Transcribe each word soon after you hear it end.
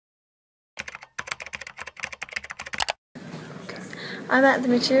I'm at the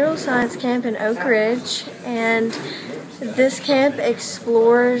Material Science Camp in Oak Ridge, and this camp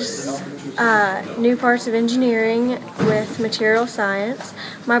explores new parts of engineering with material science.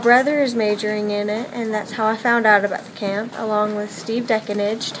 My brother is majoring in it, and that's how I found out about the camp, along with Steve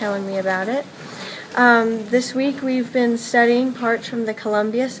Deckenage telling me about it. This week we've been studying parts from the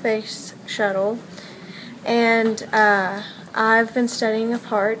Columbia Space Shuttle, and I've been studying a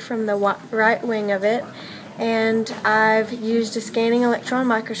part from the right wing of it, and I've used a scanning electron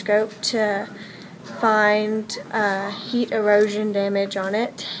microscope to find heat erosion damage on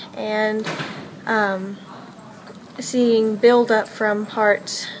it, and seeing buildup from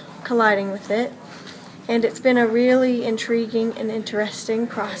parts colliding with it. And it's been a really intriguing and interesting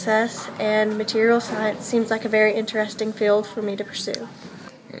process, and material science seems like a very interesting field for me to pursue.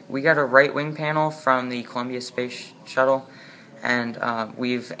 We got a right wing panel from the Columbia Space Shuttle, and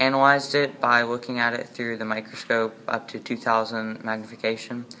we've analyzed it by looking at it through the microscope up to 2000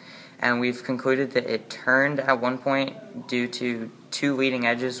 magnification, and we've concluded that it turned at one point due to two leading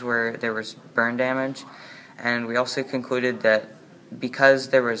edges where there was burn damage, and we also concluded that because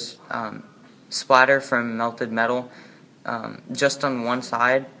there was splatter from melted metal just on one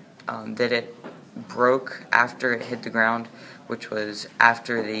side, that it broke after it hit the ground, which was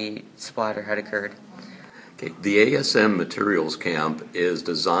after the splatter had occurred. Okay. The ASM Materials Camp is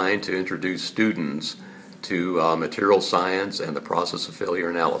designed to introduce students to material science and the process of failure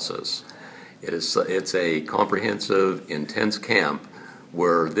analysis. It's a comprehensive, intense camp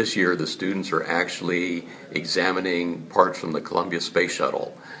where this year the students are actually examining parts from the Columbia Space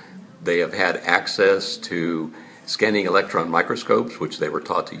Shuttle. They have had access to scanning electron microscopes, which they were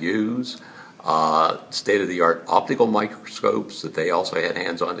taught to use, state-of-the-art optical microscopes that they also had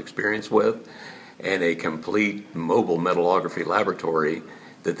hands-on experience with, and a complete mobile metallography laboratory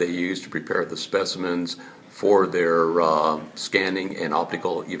that they use to prepare the specimens for their scanning and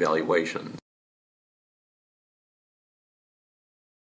optical evaluations.